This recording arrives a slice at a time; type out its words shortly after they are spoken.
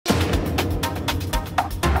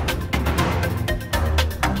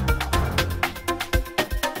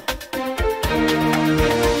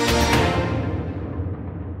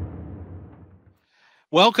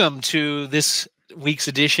Welcome to this week's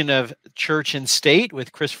edition of Church and State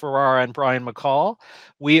with Chris Ferrara and Brian McCall.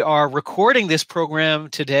 We are recording this program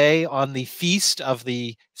today on the Feast of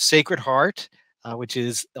the Sacred Heart, which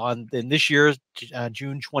is in this year,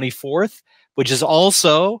 June 24th, which is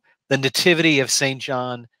also the Nativity of St.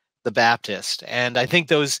 John the Baptist. And I think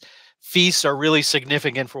those feasts are really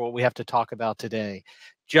significant for what we have to talk about today.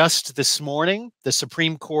 Just this morning, the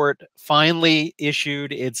Supreme Court finally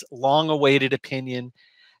issued its long-awaited opinion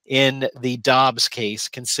in the Dobbs case,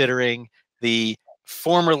 considering the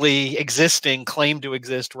formerly existing claim to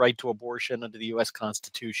exist right to abortion under the U.S.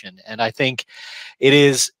 Constitution. And I think it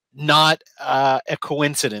is not a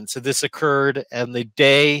coincidence that this occurred on the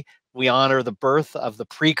day we honor the birth of the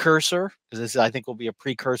precursor, because this, I think, will be a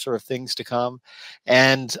precursor of things to come,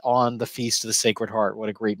 and on the Feast of the Sacred Heart. What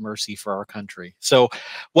a great mercy for our country. So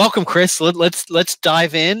welcome, Chris. Let's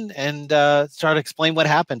dive in and start to explain what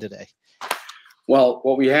happened today. Well,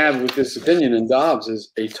 what we have with this opinion in Dobbs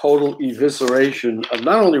is a total evisceration of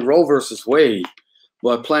not only Roe versus Wade,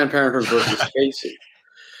 but Planned Parenthood versus Casey.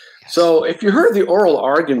 So if you heard the oral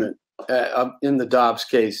argument in the Dobbs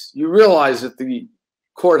case, you realize that the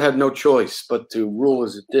court had no choice but to rule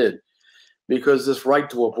as it did, because this right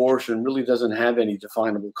to abortion really doesn't have any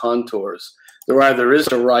definable contours. There either is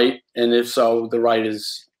a right, and if so, the right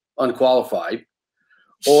is unqualified,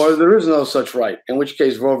 or there is no such right, in which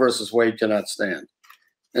case Roe versus Wade cannot stand.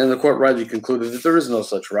 And the court rightly concluded that there is no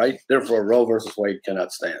such right, therefore Roe versus Wade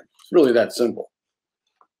cannot stand. It's really that simple.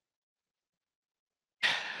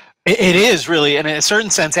 It is really, in a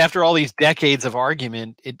certain sense, after all these decades of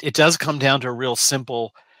argument, it does come down to a real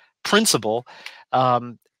simple principle.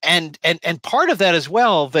 And part of that as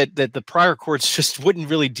well that the prior courts just wouldn't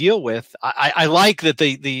really deal with. I like that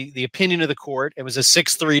the opinion of the court, it was a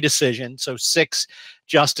 6-3 decision, so 6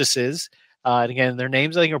 justices. And again, their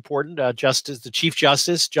names I think are important. The Chief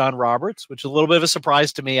Justice John Roberts, which is a little bit of a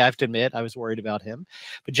surprise to me, I have to admit. I was worried about him.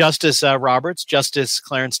 But Justice Roberts, Justice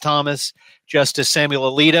Clarence Thomas, Justice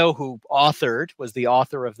Samuel Alito, who was the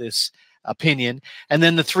author of this opinion, and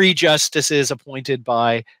then the 3 justices appointed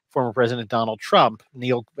by former President Donald Trump,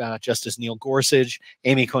 Justice Neil Gorsuch,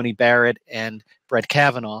 Amy Coney Barrett, and Brett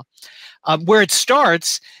Kavanaugh. Where it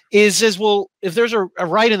starts is well, if there's a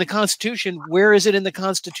right in the Constitution, where is it in the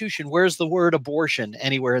Constitution? Where's the word abortion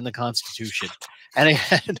anywhere in the Constitution? And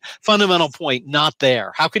a fundamental point, not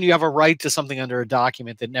there. How can you have a right to something under a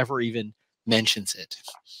document that never even mentions it?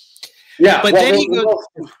 Yeah, but well,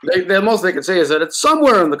 then the most they can say is that it's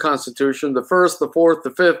somewhere in the Constitution, the 1st, the 4th,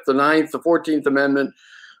 the 5th, the 9th, the 14th Amendment,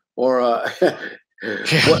 or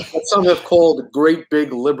what some have called great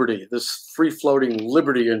big liberty, this free-floating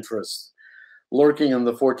liberty interest lurking in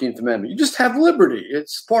the 14th Amendment. You just have liberty.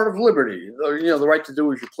 It's part of liberty, the right to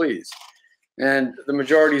do as you please. And the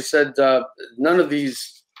majority said none of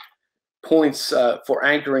these points for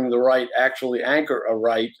anchoring the right actually anchor a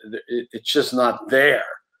right. It's just not there.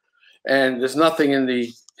 And there's nothing in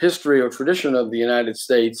the history or tradition of the United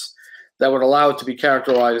States that would allow it to be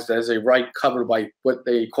characterized as a right covered by what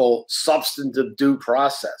they call substantive due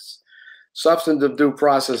process. Substantive due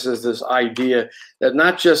process is this idea that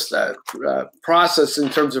not just process in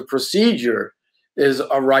terms of procedure is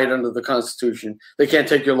a right under the Constitution. They can't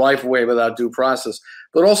take your life away without due process,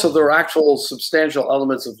 but also there are actual substantial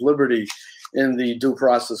elements of liberty in the due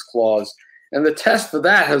process clause. And the test for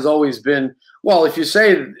that has always been, well, if you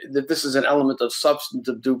say that this is an element of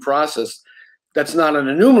substantive due process, that's not an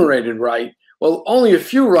enumerated right. Well, only a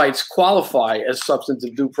few rights qualify as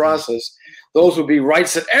substantive due process. Those would be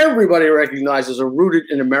rights that everybody recognizes are rooted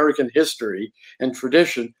in American history and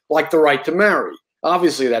tradition, like the right to marry.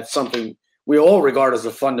 Obviously, that's something we all regard as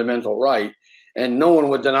a fundamental right, and no one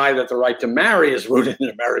would deny that the right to marry is rooted in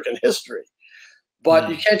American history. But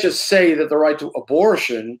you can't just say that the right to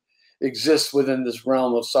abortion exists within this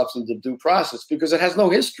realm of substantive due process, because it has no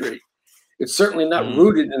history. It's certainly not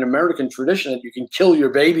rooted in American tradition that you can kill your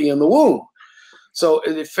baby in the womb. So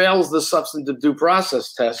it fails the substantive due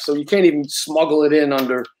process test. So you can't even smuggle it in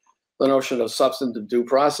under the notion of substantive due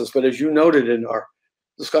process. But as you noted in our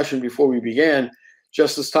discussion before we began,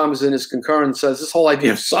 Justice Thomas in his concurrence says this whole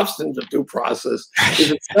idea of substantive due process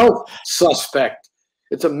is itself suspect.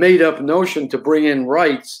 It's a made-up notion to bring in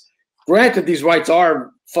rights. Granted, these rights are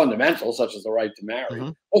fundamental, such as the right to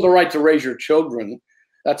marry, or the right to raise your children.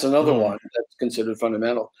 That's another one that's considered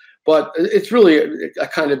fundamental. But it's really a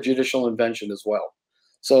kind of judicial invention as well.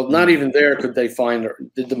 So not even there did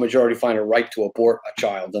the majority find a right to abort a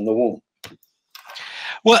child in the womb.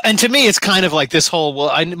 Well, and to me, it's kind of like this whole,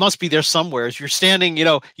 well, it must be there somewhere. As you're standing,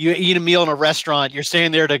 you eat a meal in a restaurant, you're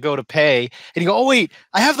standing there to go to pay, and you go, oh, wait,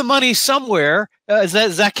 I have the money somewhere. Does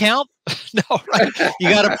that count? No, right.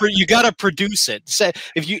 You gotta produce it. So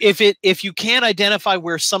if you can't identify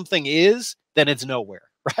where something is, then it's nowhere,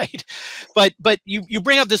 right? But you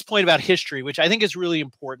bring up this point about history, which I think is really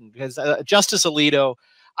important, because Justice Alito,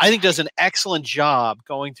 I think, does an excellent job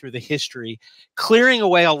going through the history, clearing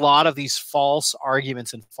away a lot of these false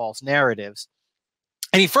arguments and false narratives.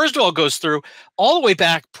 And he first of all goes through all the way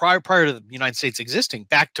back prior to the United States existing,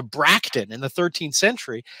 back to Bracton in the 13th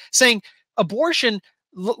century, saying abortion,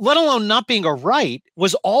 let alone not being a right,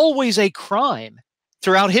 was always a crime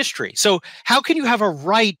throughout history. So how can you have a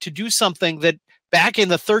right to do something that back in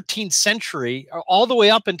the 13th century, all the way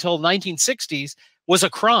up until 1960s, was a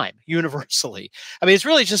crime universally? I mean, it's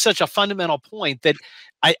really just such a fundamental point that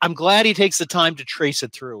I'm glad he takes the time to trace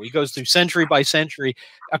it through. He goes through century by century,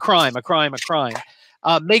 a crime, a crime, a crime.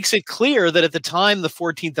 Makes it clear that at the time the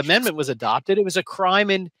 14th Amendment was adopted, it was a crime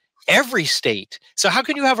in every state. So how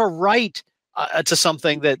can you have a right to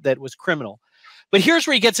something that was criminal? But here's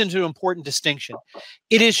where he gets into an important distinction.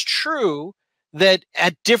 It is true that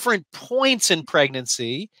at different points in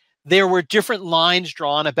pregnancy, there were different lines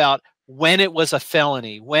drawn about when it was a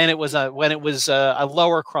felony, when it was a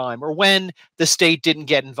lower crime, or when the state didn't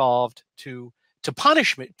get involved to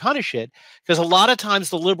punish it, because a lot of times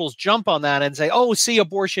the liberals jump on that and say, oh, see,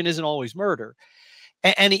 abortion isn't always murder.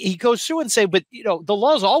 And he goes through and say, but the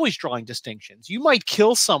law is always drawing distinctions. You might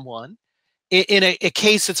kill someone in a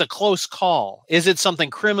case that's a close call. Is it something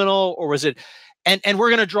criminal, or was it? And we're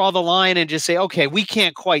going to draw the line and just say, okay, we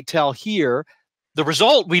can't quite tell here. The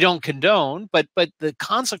result we don't condone, but the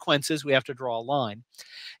consequences we have to draw a line.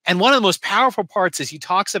 And one of the most powerful parts is he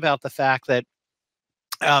talks about the fact that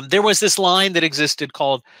there was this line that existed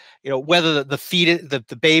called, whether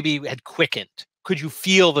the baby had quickened. Could you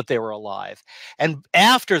feel that they were alive? And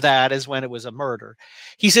after that is when it was a murder.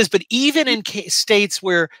 He says, but even in states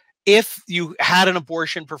where if you had an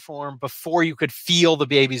abortion performed before you could feel the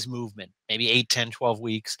baby's movement, maybe 8, 10, 12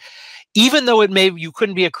 weeks, even though you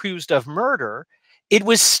couldn't be accused of murder, it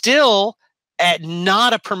was still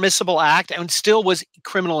not a permissible act and still was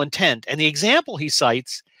criminal intent. And the example he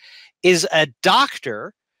cites is a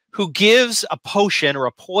doctor who gives a potion or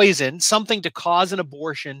a poison, something to cause an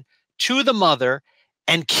abortion, to the mother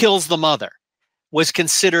and kills the mother, was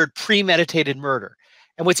considered premeditated murder.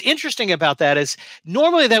 And what's interesting about that is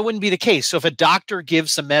normally that wouldn't be the case. So if a doctor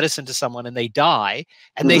gives some medicine to someone and they die,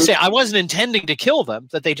 and they say, I wasn't intending to kill them,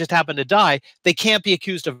 that they just happened to die, they can't be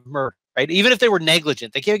accused of murder, right? Even if they were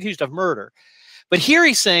negligent, they can't be accused of murder. But here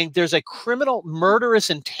he's saying there's a criminal murderous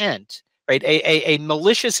intent, right? A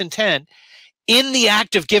malicious intent in the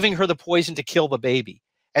act of giving her the poison to kill the baby.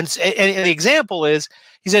 And the example is,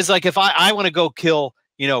 he says, like, if I want to go kill,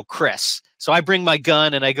 Chris, so I bring my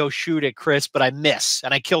gun and I go shoot at Chris, but I miss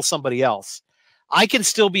and I kill somebody else, I can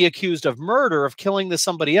still be accused of murder, of killing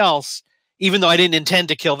somebody else, even though I didn't intend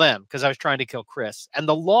to kill them because I was trying to kill Chris. And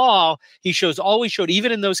the law, he always showed,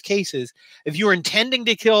 even in those cases, if you were intending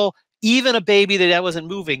to kill even a baby that wasn't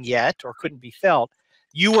moving yet or couldn't be felt,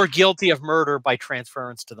 you were guilty of murder by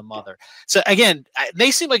transference to the mother. So again, it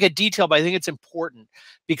may seem like a detail, but I think it's important,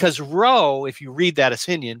 because Roe, if you read that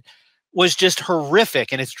opinion, was just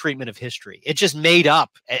horrific in its treatment of history. It just made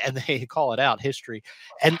up, and they call it out, history.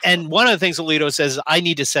 And one of the things Alito says, I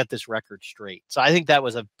need to set this record straight. So I think that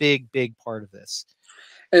was a big, big part of this.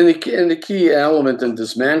 And the key element in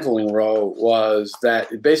dismantling Roe was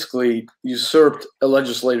that it basically usurped a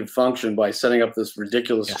legislative function by setting up this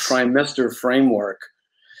ridiculous trimester framework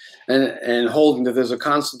and holding that there's a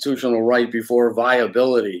constitutional right before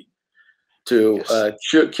viability to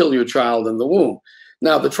kill your child in the womb.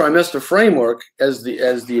 Now, the trimester framework, as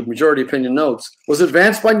the majority opinion notes, was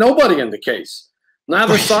advanced by nobody in the case.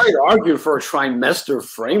 Neither side argued for a trimester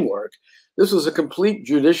framework. This was a complete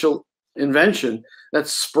judicial invention that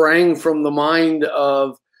sprang from the mind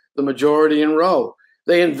of the majority in Roe.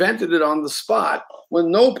 They invented it on the spot when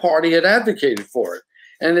no party had advocated for it.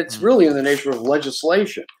 And it's really in the nature of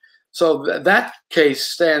legislation. So that case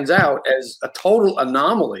stands out as a total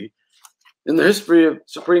anomaly in the history of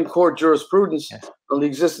Supreme Court jurisprudence on the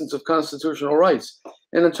existence of constitutional rights.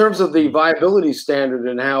 And in terms of the viability standard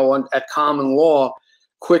and how at common law,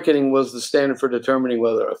 quickening was the standard for determining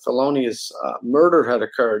whether a felonious murder had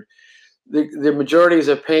occurred, the majority is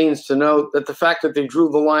at pains to note that the fact that they drew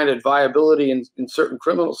the line at viability in certain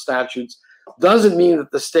criminal statutes doesn't mean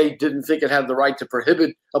that the state didn't think it had the right to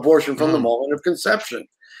prohibit abortion from the moment of conception.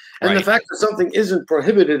 And the fact that something isn't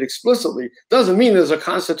prohibited explicitly doesn't mean there's a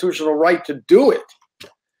constitutional right to do it.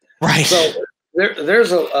 Right. So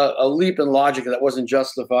there's a leap in logic that wasn't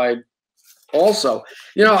justified. Also,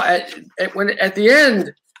 at the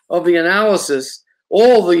end of the analysis,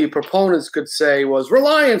 all the proponents could say was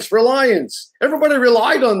reliance, reliance. Everybody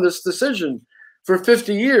relied on this decision for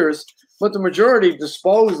 50 years, but the majority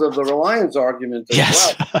disposed of the reliance argument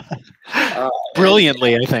as well.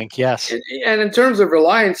 Brilliantly, I think, yes. And in terms of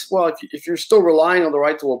reliance, well, if you're still relying on the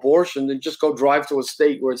right to abortion, then just go drive to a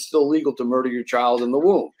state where it's still legal to murder your child in the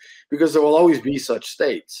womb, because there will always be such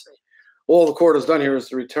states. All the court has done here is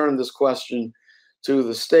to return this question to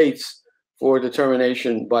the states for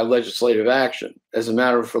determination by legislative action as a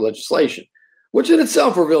matter for legislation, which in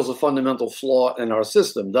itself reveals a fundamental flaw in our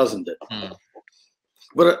system, doesn't it? Mm.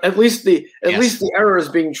 But at least the error is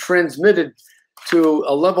being transmitted to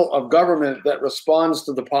a level of government that responds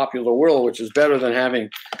to the popular will, which is better than having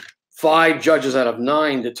 5 judges out of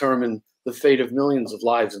 9 determine the fate of millions of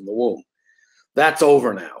lives in the womb. That's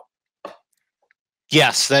over now.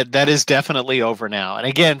 Yes, that is definitely over now. And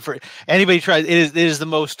again, for anybody tries, it is the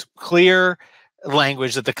most clear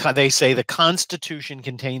language that they say the Constitution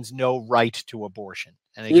contains no right to abortion.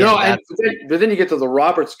 And again, but then you get to the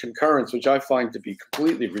Roberts concurrence, which I find to be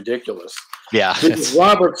completely ridiculous. Yeah, because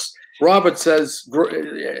Roberts says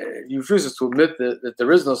he refuses to admit that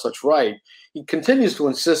there is no such right. He continues to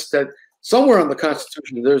insist that somewhere in the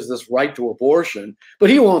Constitution there's this right to abortion, but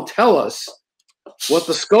he won't tell us what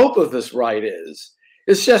the scope of this right is.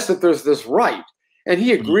 It's just that there's this right, and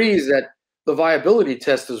he agrees that the viability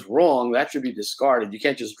test is wrong. That should be discarded. You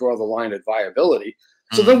can't just draw the line at viability.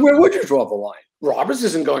 So then where would you draw the line? Roberts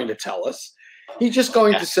isn't going to tell us. He's just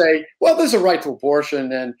going to say, well, there's a right to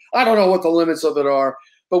abortion, and I don't know what the limits of it are,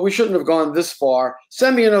 but we shouldn't have gone this far.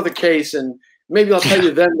 Send me another case, and maybe I'll tell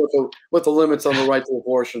you then what the limits on the right to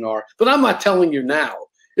abortion are. But I'm not telling you now.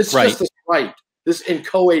 It's just this right, this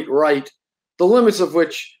inchoate right, the limits of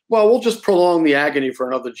which, well, we'll just prolong the agony for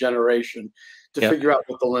another generation to figure out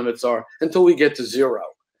what the limits are until we get to 0.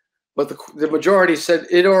 But the majority said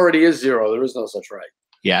it already is 0. There is no such right.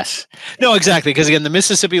 Yes. No, exactly. Because again, the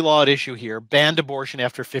Mississippi law at issue here banned abortion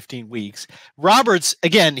after 15 weeks. Roberts,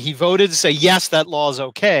 again, he voted to say, yes, that law is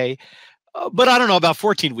okay. But I don't know about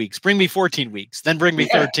 14 weeks. Bring me 14 weeks, then bring me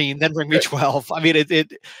 13, then bring me 12. I mean,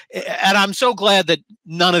 and I'm so glad that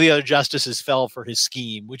none of the other justices fell for his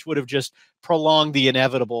scheme, which would have just prolonged the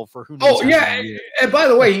inevitable for who knows. Oh, yeah. And by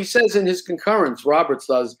the way, he says in his concurrence, Roberts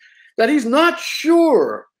does, that he's not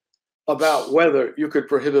sure about whether you could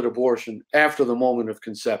prohibit abortion after the moment of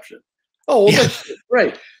conception. Oh, well, that's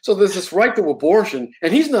great. So there's this right to abortion,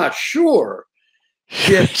 and he's not sure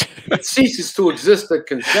if it ceases to exist at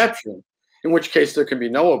conception, in which case there can be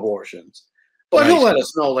no abortions. But he'll let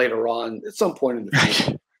us know later on at some point in the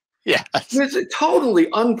future. It's a totally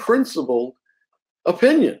unprincipled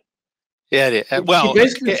opinion. Yeah, well, he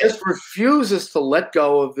basically just refuses to let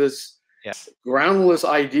go of this groundless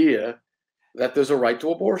idea that there's a right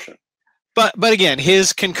to abortion. But again,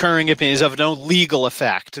 his concurring opinion is of no legal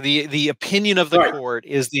effect. The opinion of the court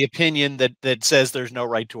is the opinion that says there's no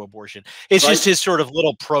right to abortion. It's just his sort of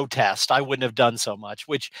little protest. I wouldn't have done so much,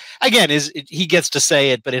 which again he gets to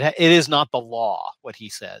say it, but it is not the law. What he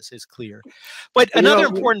says is clear. But another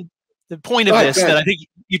important point of this that I think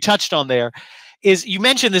you touched on there is you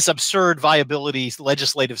mentioned this absurd viability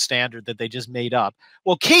legislative standard that they just made up.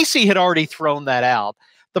 Well, Casey had already thrown that out.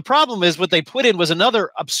 The problem is what they put in was another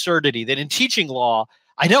absurdity that in teaching law,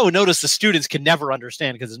 notice the students can never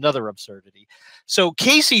understand because it's another absurdity. So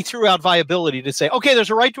Casey threw out viability to say, okay, there's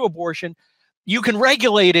a right to abortion. You can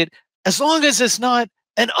regulate it as long as it's not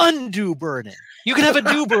an undue burden. You can have a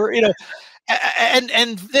due burden,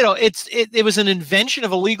 it was an invention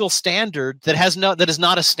of a legal standard that is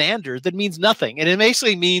not a standard, that means nothing. And it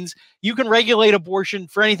basically means you can regulate abortion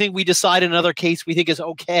for anything we decide in another case we think is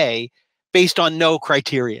okay, based on no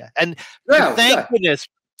criteria. And thank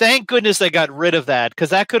goodness they got rid of that, because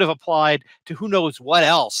that could have applied to who knows what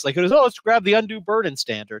else. They could have, let's grab the undue burden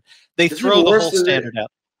standard. They throw the whole standard out.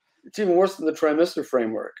 It's even worse than the trimester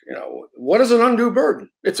framework. What is an undue burden?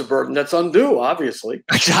 It's a burden that's undue, obviously.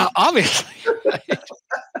 Obviously.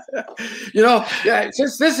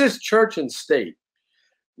 Since this is church and state,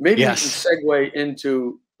 maybe we can segue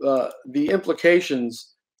into the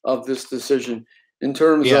implications of this decision in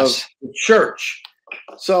terms of the church.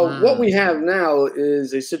 So what we have now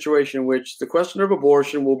is a situation in which the question of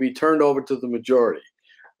abortion will be turned over to the majority,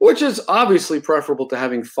 which is obviously preferable to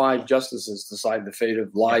having 5 justices decide the fate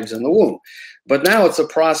of lives in the womb. But now it's a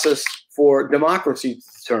process for democracy to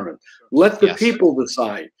determine. Let the people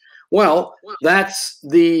decide. Well, that's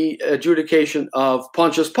the adjudication of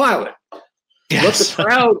Pontius Pilate. Let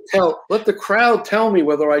the crowd tell me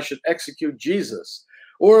whether I should execute Jesus.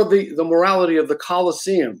 Or the morality of the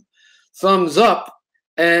Colosseum. Thumbs up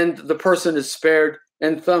and the person is spared,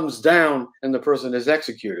 and thumbs down and the person is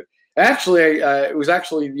executed. Actually, it was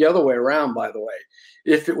actually the other way around, by the way.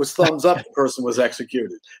 If it was thumbs up, the person was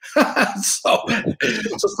executed. So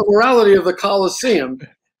it's the morality of the Colosseum,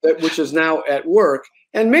 which is now at work.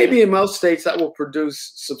 And maybe in most states that will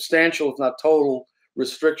produce substantial, if not total,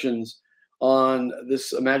 restrictions on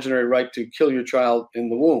this imaginary right to kill your child in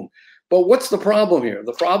the womb. But what's the problem here?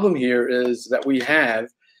 The problem here is that we have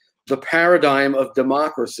the paradigm of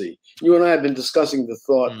democracy. You and I have been discussing the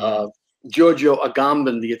thought of Giorgio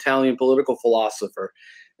Agamben, the Italian political philosopher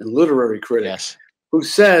and literary critic, Yes. who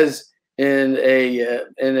says in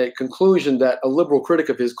a conclusion that a liberal critic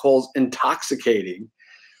of his calls intoxicating,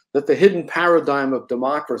 that the hidden paradigm of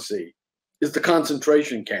democracy is the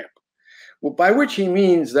concentration camp, by which he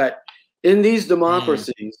means that in these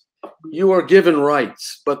democracies, you are given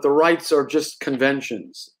rights, but the rights are just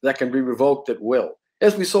conventions that can be revoked at will,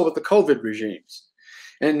 as we saw with the COVID regimes.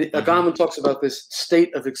 And Agamben talks about this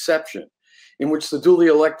state of exception in which the duly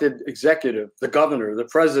elected executive, the governor, the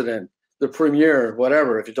president, the premier,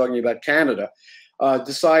 whatever, if you're talking about Canada,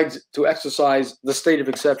 decides to exercise the state of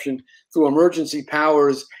exception through emergency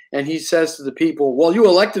powers. And he says to the people, well, you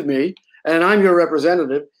elected me and I'm your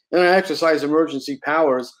representative and I exercise emergency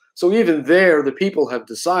powers. So even there, the people have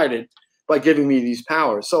decided by giving me these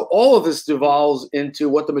powers. So all of this devolves into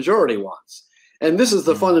what the majority wants. And this is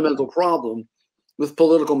the fundamental problem with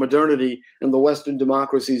political modernity and the Western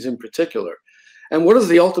democracies in particular. And what is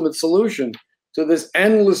the ultimate solution to this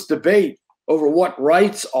endless debate over what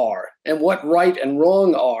rights are and what right and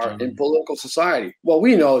wrong are in political society? Well,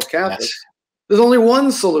 we know as Catholics, there's only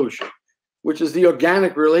one solution, which is the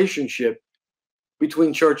organic relationship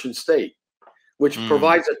between church and state, which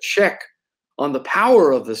provides a check on the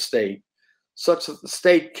power of the state such that the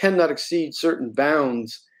state cannot exceed certain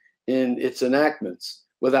bounds in its enactments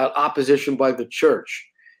without opposition by the church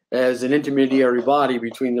as an intermediary body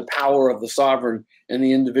between the power of the sovereign and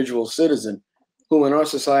the individual citizen, who in our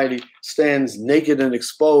society stands naked and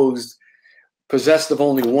exposed, possessed of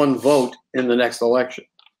only one vote in the next election.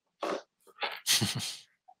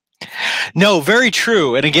 No, very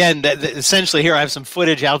true. And again, essentially here I have some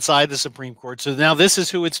footage outside the Supreme Court. So now this is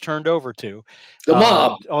who it's turned over to. The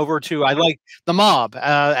mob. I like the mob.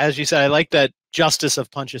 As you said, I like that justice of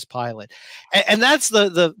Pontius Pilate. And that's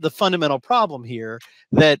the fundamental problem here,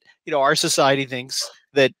 that, you know, our society thinks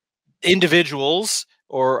that individuals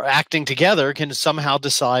or acting together can somehow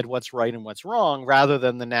decide what's right and what's wrong rather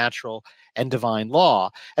than the natural and divine law.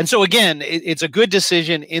 And so again, it's a good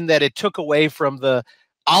decision in that it took away from the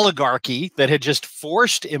oligarchy that had just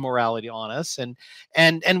forced immorality on us. And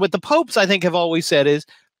what the popes, I think, have always said is,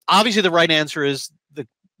 obviously the right answer is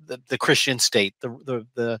the Christian state,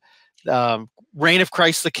 the reign of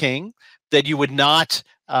Christ the King, that you would not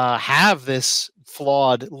have this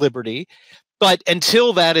flawed liberty. But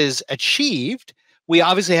until that is achieved, we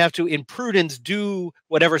obviously have to, in prudence, do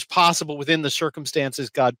whatever's possible within the circumstances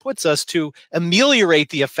God puts us to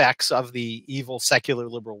ameliorate the effects of the evil secular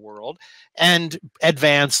liberal world and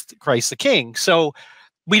advance Christ the King. So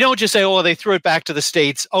we don't just say, oh, they threw it back to the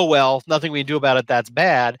states. Oh, well, nothing we can do about it. That's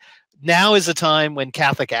bad. Now is the time when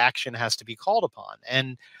Catholic action has to be called upon.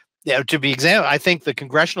 And you know, to be examined, I think the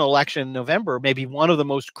congressional election in November may be one of the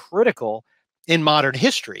most critical in modern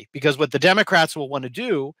history, because what the Democrats will want to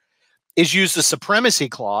do is use the supremacy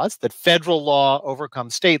clause, that federal law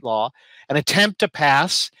overcomes state law, and attempt to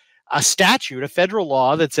pass a statute, a federal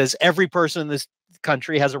law that says every person in this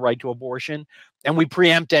country has a right to abortion, and we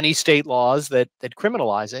preempt any state laws that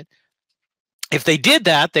criminalize it. If they did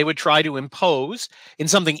that, they would try to impose, in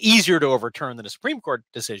something easier to overturn than a Supreme Court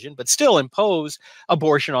decision, but still impose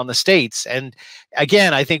abortion on the states. And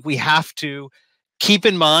again, I think we have to keep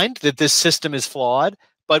in mind that this system is flawed,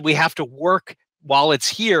 but we have to work while it's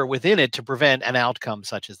here within it to prevent an outcome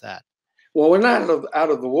such as that. Well, we're not out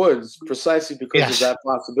of the woods precisely because of that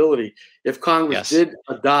possibility. If Congress did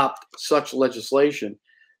adopt such legislation,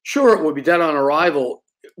 sure, it would be dead on arrival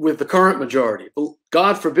with the current majority. But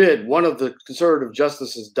God forbid one of the conservative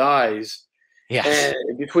justices dies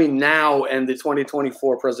between now and the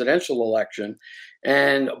 2024 presidential election,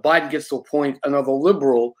 and Biden gets to appoint another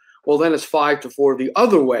liberal. Well, then it's 5-4 the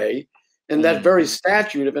other way. And that very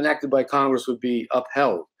statute, if enacted by Congress, would be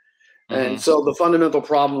upheld. And so the fundamental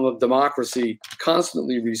problem of democracy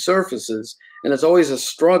constantly resurfaces, and it's always a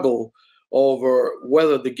struggle over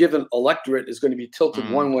whether the given electorate is going to be tilted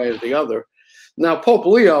one way or the other. Now, Pope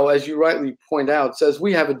Leo, as you rightly point out, says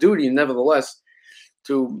we have a duty, nevertheless,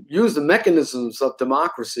 to use the mechanisms of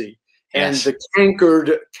democracy and the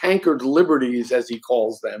cankered liberties, as he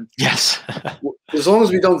calls them. Yes. As long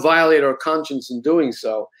as we don't violate our conscience in doing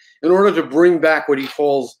so, in order to bring back what he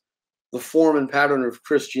calls the form and pattern of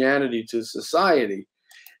Christianity to society.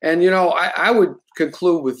 And, I would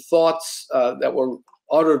conclude with thoughts that were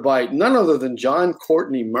uttered by none other than John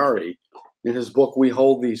Courtney Murray in his book, We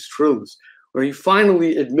Hold These Truths, where he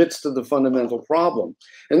finally admits to the fundamental problem.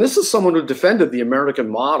 And this is someone who defended the American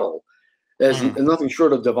model as nothing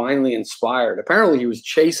short of divinely inspired. Apparently, he was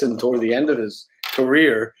chastened toward the end of his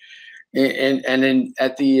career. And in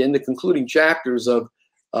the concluding chapters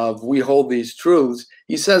of We Hold These Truths,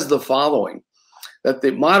 he says the following, that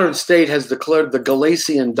the modern state has declared the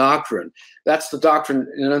Galatian doctrine. That's the doctrine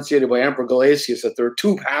enunciated by Emperor Galasius, that there are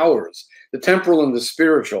two powers, the temporal and the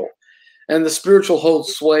spiritual, and the spiritual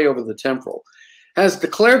holds sway over the temporal, has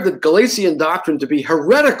declared the Galatian doctrine to be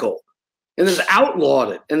heretical and has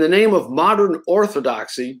outlawed it in the name of modern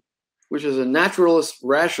orthodoxy, which is a naturalist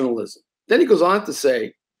rationalism. Then he goes on to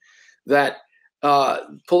say that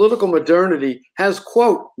political modernity has,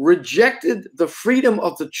 quote, rejected the freedom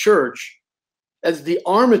of the church as the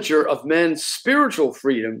armature of men's spiritual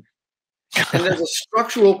freedom and as a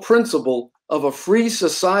structural principle of a free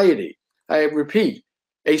society. I repeat,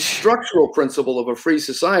 a structural principle of a free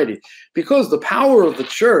society, because the power of the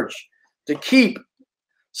church to keep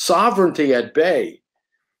sovereignty at bay,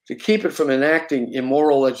 to keep it from enacting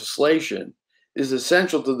immoral legislation, is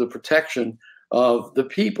essential to the protection of the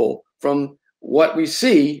people from what we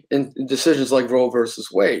see in decisions like Roe versus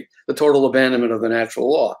Wade, the total abandonment of the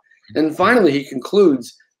natural law. And finally, he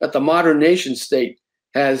concludes that the modern nation state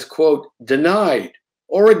has, quote, denied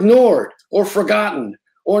or ignored or forgotten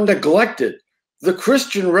or neglected the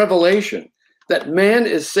Christian revelation that man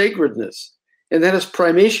is sacredness and that his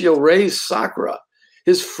primatio res sacra,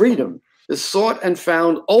 his freedom, is sought and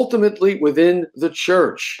found ultimately within the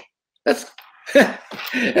church. That's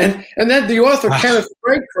and then the author Kenneth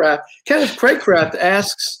Craycraft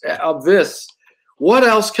asks of this, what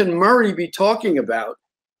else can Murray be talking about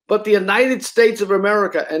but the United States of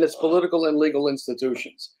America and its political and legal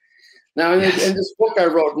institutions? Now, in this book I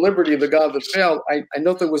wrote, Liberty, the God That Failed, I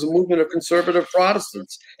note there was a movement of conservative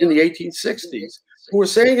Protestants in the 1860s who were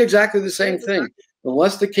saying exactly the same thing.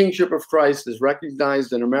 Unless the kingship of Christ is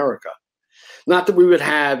recognized in America, not that we would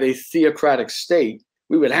have a theocratic state,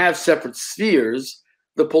 we would have separate spheres,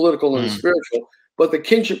 the political and the spiritual, but the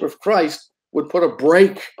kingship of Christ would put a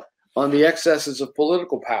brake on the excesses of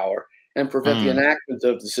political power and prevent the enactment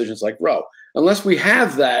of decisions like Roe. Unless we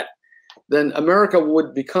have that, then America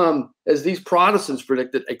would become, as these Protestants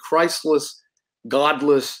predicted, a Christless,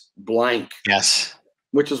 godless blank. Yes.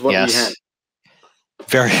 Which is what we had.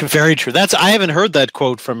 Very, very true. I haven't heard that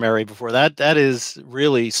quote from Murray before. That is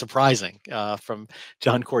really surprising from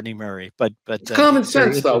John Courtney Murray. But it's common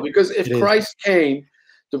sense, though, because if Christ came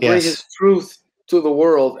to bring his truth to the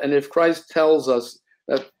world, and if Christ tells us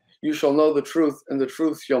that you shall know the truth and the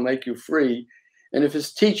truth shall make you free, and if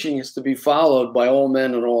his teaching is to be followed by all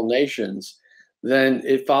men and all nations, then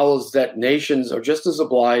it follows that nations are just as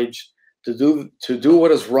obliged to do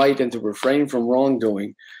what is right and to refrain from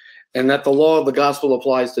wrongdoing, and that the law of the gospel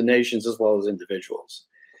applies to nations as well as individuals.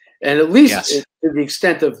 And at least to the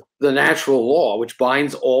extent of the natural law, which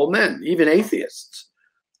binds all men, even atheists,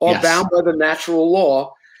 are bound by the natural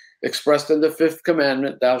law expressed in the fifth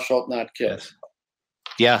commandment, thou shalt not kill.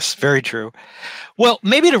 Yes, very true. Well,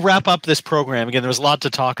 maybe to wrap up this program, again, there's a lot to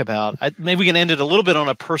talk about. Maybe we can end it a little bit on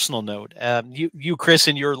a personal note. You, Chris,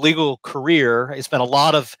 in your legal career, you spent a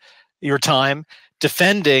lot of your time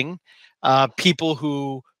defending people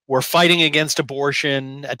who were fighting against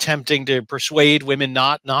abortion, attempting to persuade women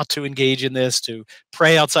not to engage in this, to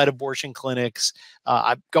pray outside abortion clinics.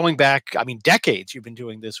 Going back, decades you've been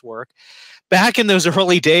doing this work. Back in those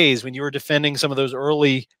early days when you were defending some of those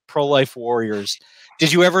early pro-life warriors,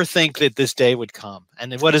 did you ever think that this day would come?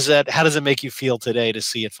 And what is that? How does it make you feel today to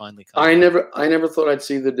see it finally come? I never thought I'd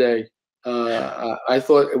see the day. I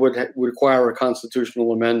thought it would require a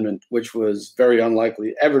constitutional amendment, which was very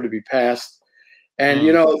unlikely ever to be passed. And,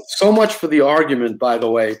 so much for the argument, by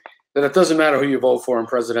the way, that it doesn't matter who you vote for in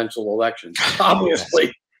presidential elections.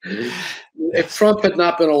 Obviously, if Trump had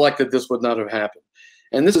not been elected, this would not have happened.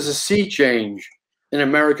 And this is a sea change in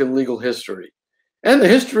American legal history and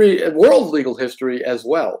the world legal history as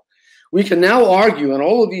well. We can now argue in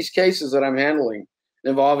all of these cases that I'm handling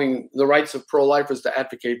involving the rights of pro-lifers to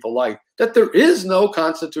advocate for life, that there is no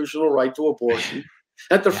constitutional right to abortion,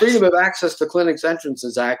 that the Freedom of Access to Clinics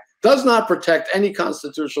Entrances Act does not protect any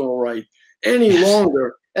constitutional right any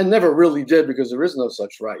longer, and never really did, because there is no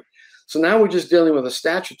such right. So now we're just dealing with a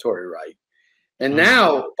statutory right. And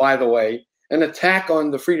now, by the way, an attack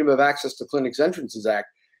on the Freedom of Access to Clinics Entrances Act,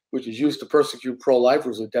 which is used to persecute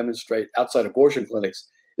pro-lifers who demonstrate outside abortion clinics,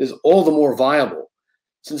 is all the more viable,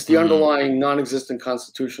 since the underlying non-existent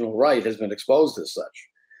constitutional right has been exposed as such.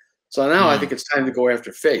 So now I think it's time to go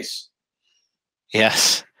after face.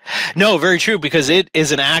 Yes. No, very true, because it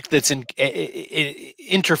is an act that's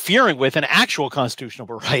interfering with an actual constitutional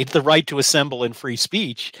right, the right to assemble in free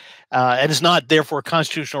speech, and it's not therefore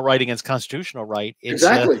constitutional right against constitutional right.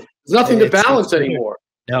 Exactly. There's nothing to balance anymore.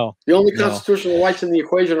 No. The only constitutional rights in the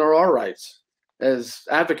equation are our rights as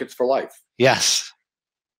advocates for life. Yes.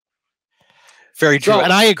 Very true.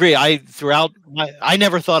 And I agree. I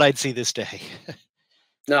never thought I'd see this day.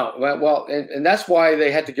 No. Well, and that's why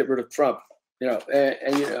they had to get rid of Trump. You know,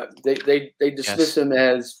 and you know, they dismiss him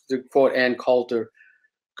as, to quote Ann Coulter,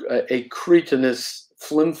 a cretinous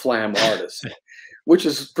flim-flam artist, which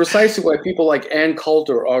is precisely why people like Ann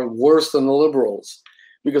Coulter are worse than the liberals,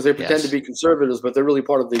 because they pretend to be conservatives, but they're really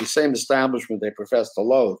part of the same establishment they profess to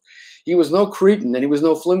loathe. He was no cretin and he was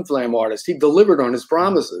no flim-flam artist. He delivered on his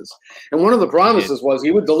promises. And one of the promises was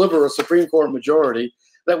he would deliver a Supreme Court majority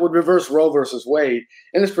that would reverse Roe versus Wade.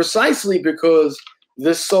 And it's precisely because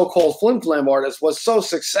this so-called flim-flam artist was so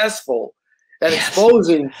successful at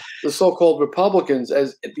exposing the so-called Republicans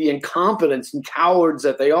as the incompetents and cowards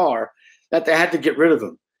that they are, that they had to get rid of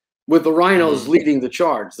him, with the rhinos leading the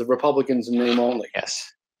charge, the Republicans in name only.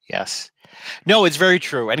 Yes. No, it's very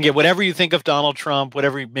true. And again, whatever you think of Donald Trump,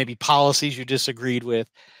 whatever maybe policies you disagreed with,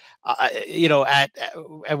 you know, at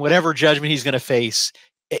whatever judgment he's going to face,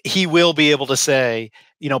 he will be able to say,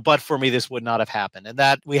 you know, but for me, this would not have happened. And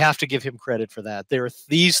that we have to give him credit for that. There are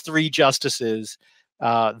these three justices,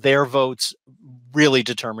 their votes really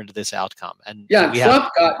determined this outcome. And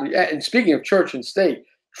and speaking of church and state,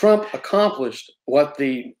 Trump accomplished what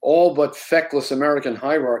the all but feckless American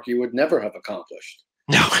hierarchy would never have accomplished.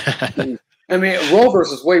 No. I mean, Roe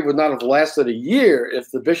versus Wade would not have lasted a year if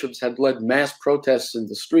the bishops had led mass protests in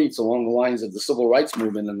the streets along the lines of the civil rights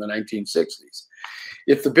movement in the 1960s.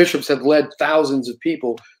 If the bishops had led thousands of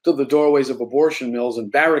people to the doorways of abortion mills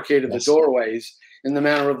and barricaded the doorways in the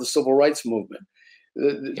manner of the civil rights movement,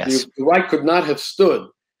 the right could not have stood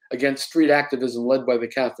against street activism led by the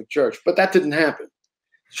Catholic Church. But that didn't happen.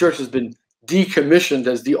 The church has been decommissioned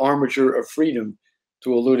as the armature of freedom,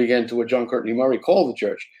 to allude again to what John Courtney Murray called the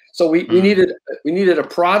church. So we needed a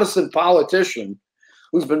Protestant politician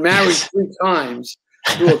who's been married 3 times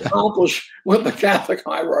to accomplish what the Catholic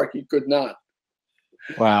hierarchy could not.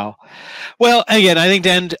 Wow. Well, again, I think to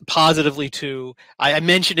end positively too, I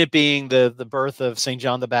mentioned it being the birth of St.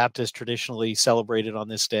 John the Baptist, traditionally celebrated on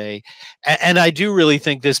this day. And I do really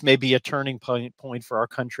think this may be a turning point for our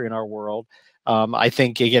country and our world. I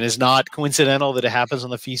think, again, it's not coincidental that it happens on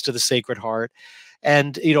the Feast of the Sacred Heart.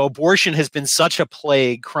 And, you know, abortion has been such a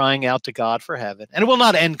plague crying out to God for heaven. And it will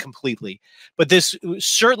not end completely. But this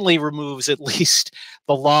certainly removes at least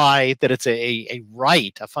the lie that it's a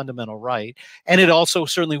right, a fundamental right. And it also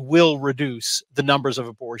certainly will reduce the numbers of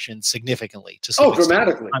abortions significantly.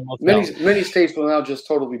 Dramatically. Many states will now just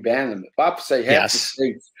totally ban them. If I say half the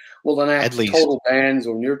states will enact total bans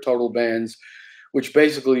or near total bans, which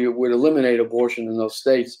basically would eliminate abortion in those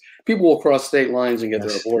states. People will cross state lines and get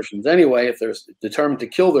their abortions anyway if they're determined to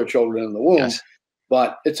kill their children in the womb.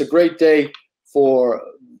 But it's a great day for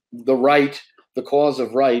the right, the cause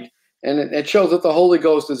of right. And it shows that the Holy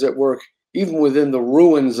Ghost is at work even within the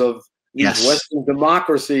ruins of these Western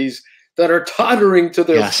democracies that are tottering to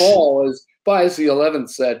their fall, as Pius XI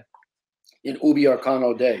said in Ubi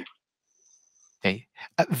Arcano Dei.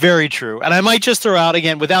 Very true. And I might just throw out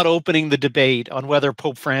again, without opening the debate on whether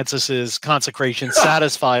Pope Francis's consecration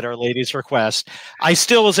satisfied Our Lady's request, I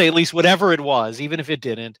still will say, at least whatever it was, even if it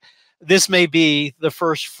didn't, this may be the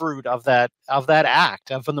first fruit of that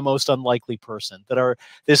act from the most unlikely person.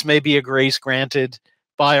 This may be a grace granted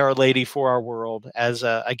by Our Lady for our world as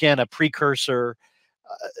again a precursor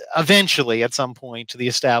eventually at some point to the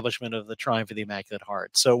establishment of the Triumph of the Immaculate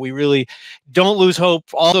Heart. So we really don't lose hope.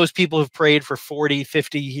 All those people who've prayed for 40,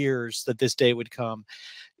 50 years that this day would come.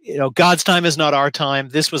 You know, God's time is not our time.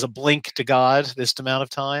 This was a blink to God, this amount of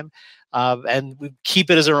time. And we keep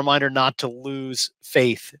it as a reminder not to lose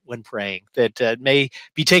faith when praying, that it may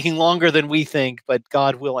be taking longer than we think, but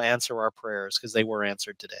God will answer our prayers because they were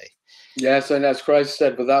answered today. Yes, and as Christ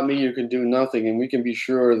said, without me you can do nothing, and we can be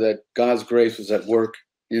sure that God's grace was at work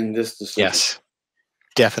in this decision. Yes,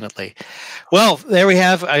 definitely. Well, there we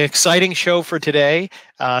have an exciting show for today.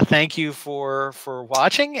 Thank you for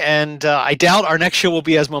watching, and I doubt our next show will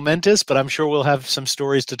be as momentous, but I'm sure we'll have some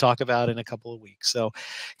stories to talk about in a couple of weeks. So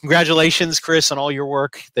congratulations, Chris, on all your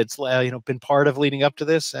work that's been part of leading up to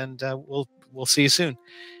this, and we'll see you soon.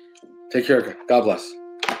 Take care. God bless.